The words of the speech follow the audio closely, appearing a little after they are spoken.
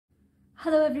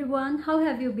Hello everyone, how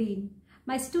have you been?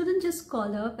 My student just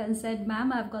called up and said,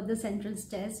 "Ma'am, I've got this entrance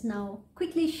test. Now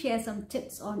quickly share some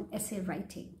tips on essay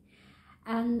writing."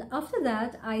 And after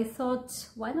that, I thought,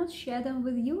 why not share them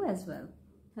with you as well?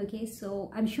 Okay, so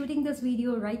I'm shooting this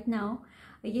video right now,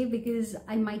 okay, because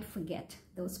I might forget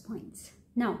those points.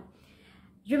 Now,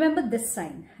 remember this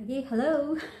sign, okay?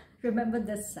 Hello, remember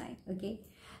this sign, okay?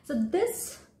 So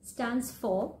this stands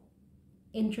for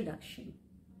introduction.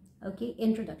 Okay,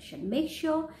 introduction. Make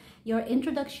sure your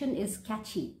introduction is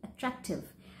catchy,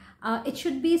 attractive. It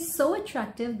should be so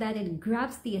attractive that it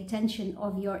grabs the attention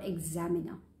of your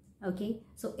examiner. Okay,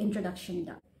 so introduction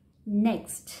done.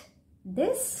 Next,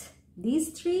 these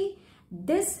three,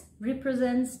 this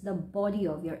represents the body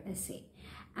of your essay.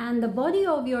 And the body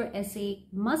of your essay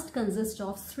must consist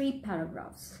of 3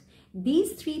 paragraphs.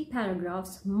 These 3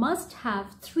 paragraphs must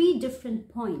have 3 different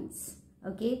points.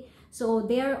 Okay, so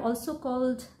they are also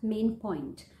called main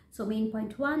point. So main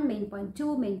point 1, main point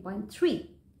 2, main point 3.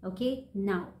 Okay,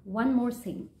 now one more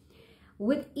thing.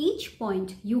 With each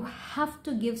point, you have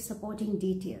to give supporting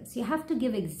details. You have to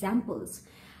give examples.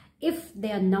 If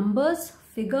they are numbers,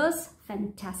 figures,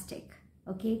 fantastic.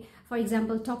 Okay, for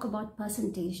example, talk about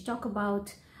percentage, talk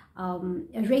about a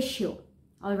ratio,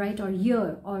 all right, or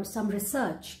year, or some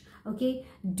research. Okay,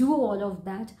 do all of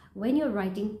that when you're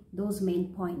writing those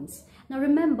main points. Now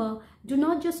remember, do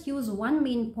not just use one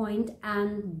main point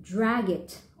and drag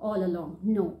it all along.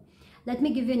 No, let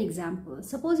me give you an example.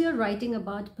 Suppose you're writing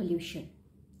about pollution.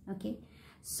 Okay,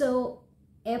 so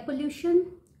air pollution,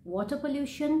 water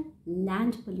pollution,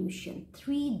 land pollution,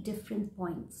 3 different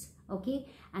points. Okay,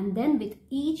 and then with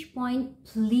each point,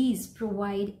 please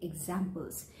provide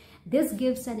examples. This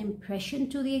gives an impression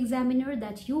to the examiner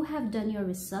that you have done your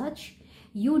research,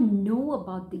 you know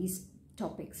about these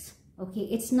topics. Okay,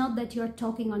 it's not that you're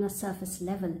talking on a surface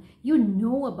level, you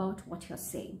know about what you're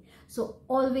saying. So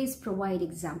always provide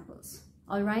examples.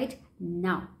 All right,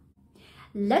 now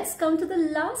let's come to the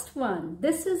last one.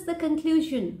 This is the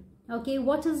conclusion. Okay,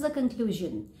 what is the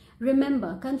conclusion?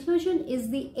 Remember, conclusion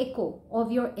is the echo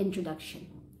of your introduction.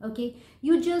 Okay,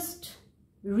 you just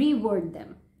reword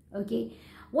them. Okay,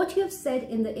 what you have said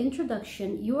in the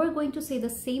introduction, you are going to say the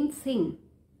same thing.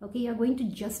 Okay, you're going to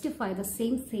justify the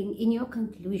same thing in your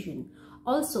conclusion.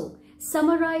 Also,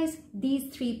 summarize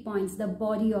these 3 points, the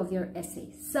body of your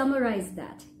essay. Summarize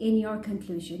that in your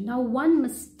conclusion. Now, one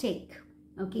mistake,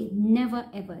 okay, never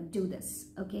ever do this,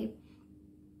 okay?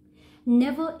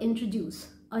 Never introduce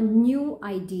a new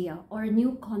idea or a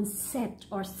new concept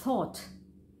or thought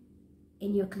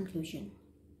in your conclusion.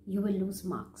 You will lose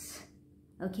marks,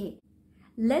 okay?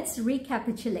 Let's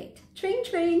recapitulate.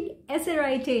 Tring, essay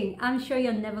writing. I'm sure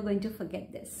you're never going to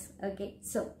forget this. Okay,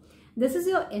 so this is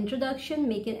your introduction.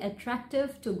 Make it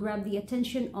attractive to grab the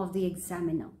attention of the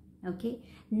examiner. Okay,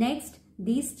 next,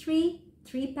 these three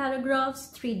paragraphs,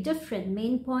 3 different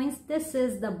main points. This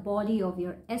is the body of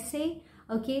your essay.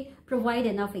 Okay, provide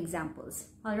enough examples.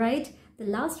 All right, the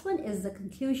last one is the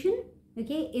conclusion.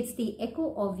 Okay, it's the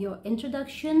echo of your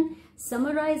introduction.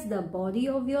 Summarize the body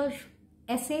of your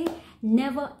essay.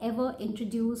 Never ever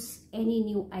introduce any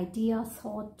new idea,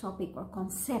 thought, topic, or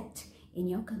concept in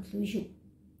your conclusion.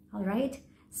 All right,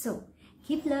 so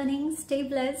keep learning, stay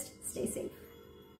blessed, stay safe.